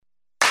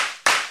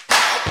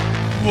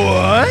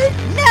What?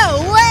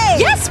 No way!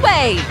 Yes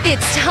way!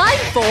 It's time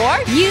for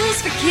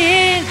News for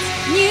Kids!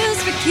 News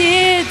for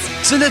Kids!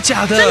 真的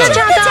假的？真的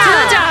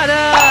假的？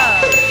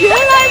原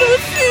来如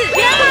此！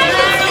原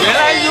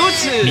来如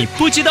此！你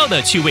不知道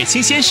的趣味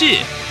新鲜事。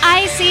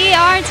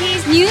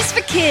ICRT's News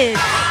for Kids.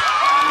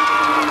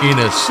 In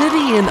a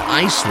city in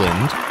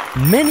Iceland,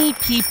 many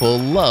people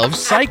love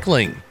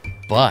cycling.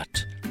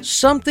 But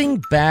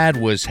something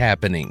bad was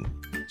happening.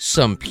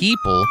 Some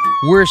people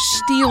were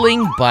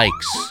stealing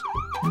bikes.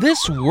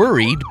 This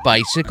worried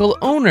bicycle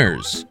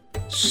owners.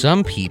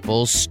 Some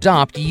people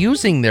stopped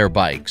using their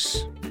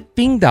bikes.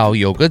 冰岛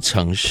有个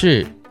城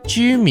市，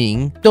居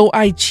民都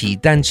爱骑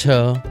单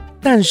车，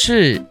但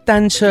是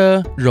单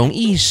车容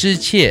易失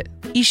窃，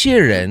一些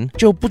人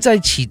就不再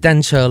骑单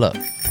车了。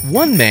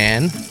One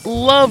man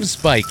loves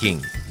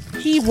biking.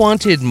 He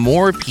wanted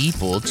more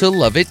people to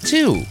love it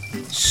too.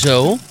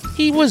 So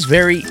he was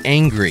very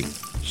angry.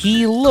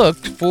 He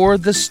looked for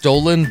the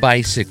stolen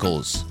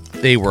bicycles.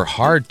 They were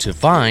hard to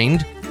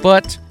find,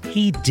 but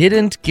he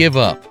didn't give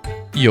up.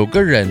 有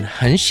个人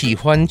很喜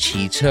欢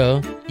骑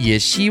车，也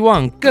希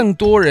望更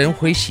多人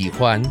会喜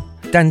欢。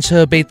单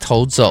车被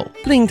偷走，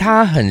令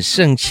他很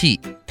生气。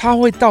他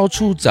会到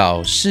处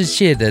找失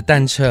窃的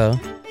单车。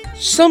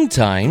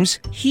Sometimes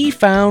he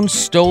found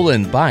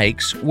stolen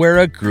bikes where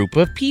a group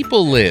of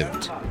people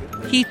lived.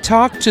 He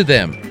talked to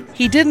them.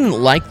 He didn't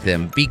like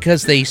them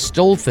because they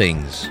stole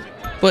things.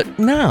 But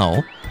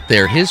now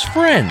they're his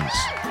friends.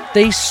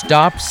 They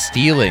stopped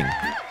stealing.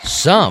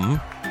 Some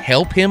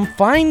help him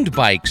find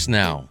bikes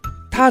now.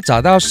 他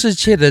找到失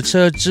窃的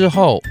车之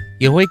后，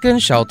也会跟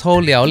小偷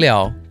聊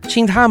聊，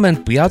请他们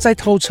不要再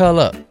偷车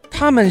了。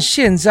他们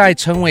现在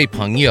成为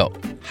朋友，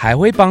还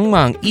会帮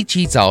忙一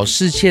起找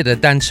失窃的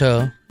单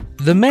车。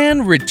The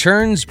man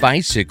returns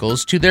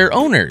bicycles to their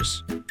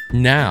owners.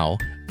 Now,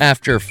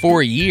 after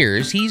 4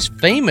 years, he's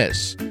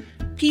famous.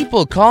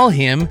 People call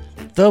him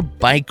the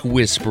Bike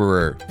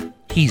Whisperer.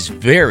 He's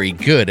very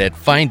good at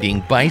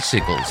finding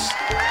bicycles.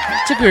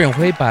 这个人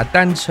会把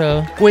单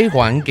车归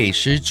还给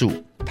失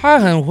主。他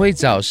很会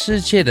找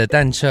失窃的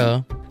单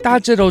车，大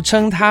家都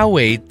称他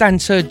为单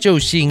车救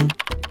星。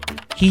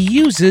He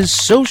uses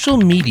social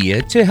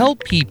media to help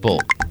people.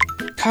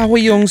 他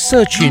会用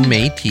社群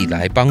媒体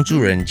来帮助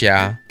人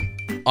家。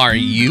Are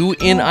you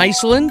in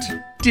Iceland?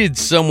 Did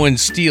someone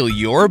steal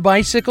your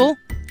bicycle?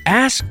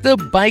 Ask the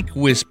Bike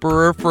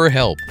Whisperer for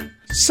help.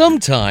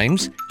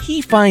 Sometimes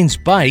he finds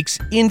bikes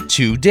in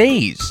 2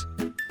 days.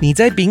 你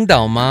在冰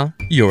岛吗？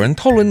有人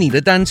偷了你的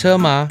单车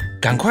吗？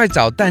赶快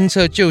找单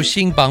车救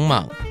星帮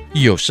忙。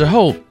有时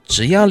候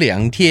只要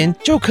2天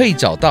就可以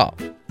找到。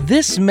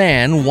This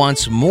man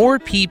wants more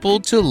people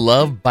to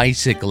love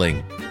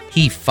bicycling.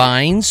 He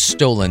finds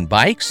stolen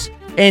bikes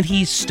and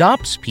he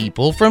stops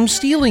people from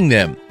stealing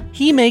them.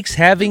 He makes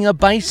having a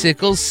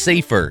bicycle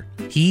safer.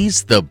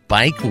 He's the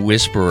Bike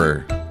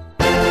Whisperer.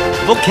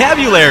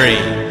 Vocabulary.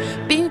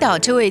 冰岛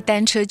这位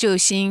单车救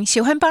星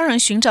喜欢帮人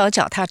寻找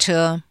脚踏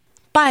车。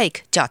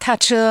Bike 脚踏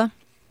车。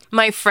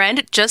My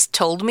friend just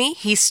told me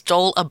he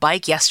stole a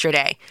bike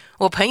yesterday.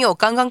 我朋友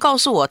刚刚告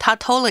诉我他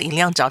偷了一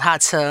辆脚踏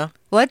车。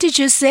What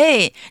did you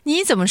say?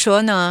 你怎么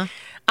说呢？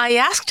 I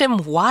asked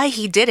him why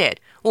he did it.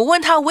 我问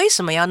他为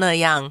什么要那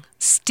样。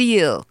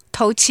Steal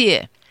偷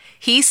窃。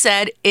He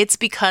said it's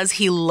because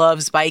he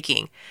loves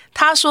biking.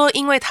 他说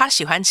因为他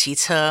喜欢骑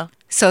车。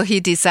So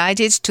he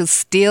decided to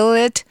steal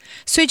it.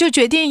 所以就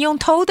决定用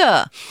偷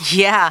的。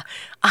Yeah,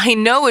 I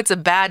know it's a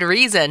bad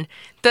reason.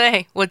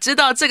 对，我知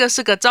道这个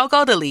是个糟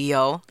糕的理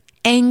由。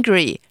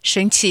Angry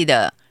生气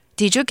的。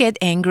Did you get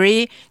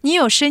angry? 你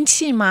有生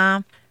气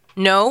吗？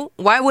 No,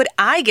 why would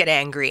I get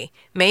angry?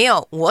 没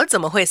有，我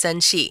怎么会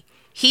生气？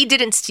 He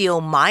didn't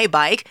steal my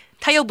bike.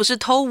 他又不是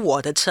偷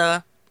我的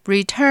车。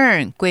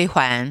Return 归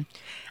还。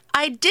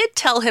I did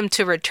tell him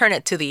to return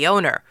it to the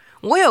owner.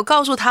 我有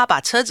告诉他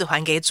把车子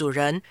还给主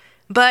人。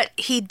But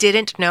he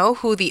didn't know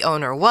who the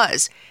owner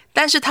was.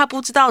 但是他不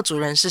知道主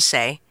人是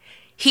谁。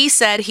He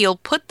said he'll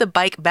put the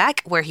bike back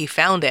where he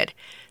found it.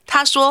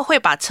 他说会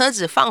把车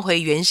子放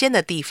回原先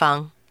的地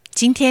方。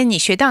今天你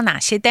学到哪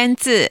些单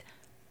字？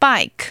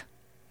 Bike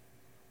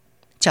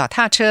脚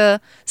踏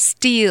车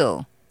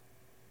Steal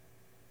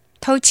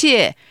偷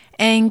窃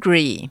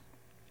Angry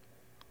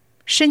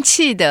生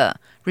气的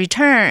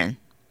Return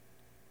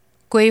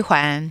归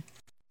还。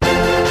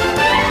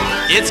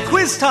 It's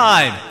quiz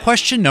time.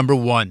 Question number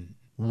 1.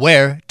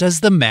 Where does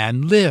the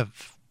man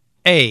live?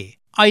 A.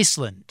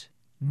 Iceland.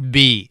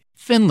 B.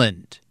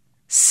 Finland.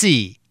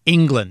 C.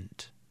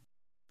 England.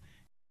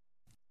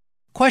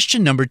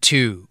 Question number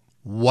 2.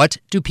 What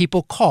do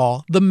people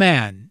call the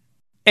man?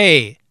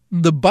 A.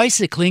 The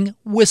bicycling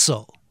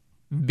whistle.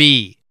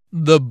 B.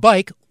 The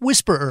bike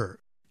whisperer.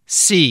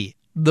 C.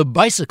 The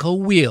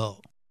bicycle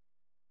wheel.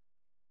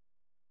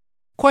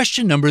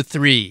 Question number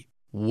 3.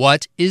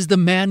 What is the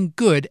man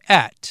good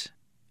at?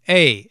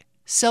 A.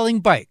 Selling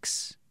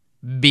bikes.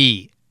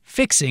 B.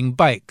 Fixing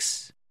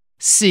bikes.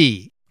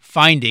 C.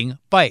 Finding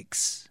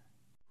bikes.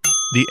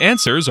 The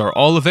answers are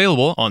all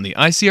available on the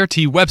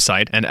ICRT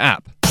website and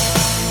app.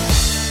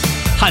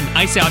 和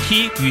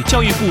ICRT 与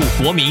教育部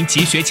国民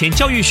及学前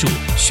教育署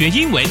学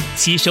英文，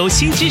吸收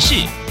新知识。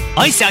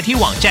ICRT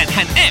网站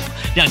和 App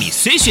让你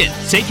随选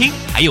随听，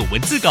还有文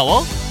字稿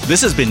哦。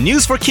This has been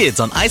News for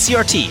Kids on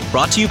ICRT,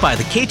 brought to you by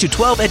the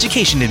K-12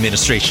 Education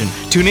Administration.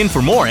 Tune in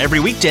for more every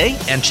weekday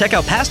and check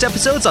out past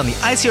episodes on the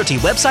ICRT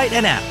website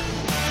and app.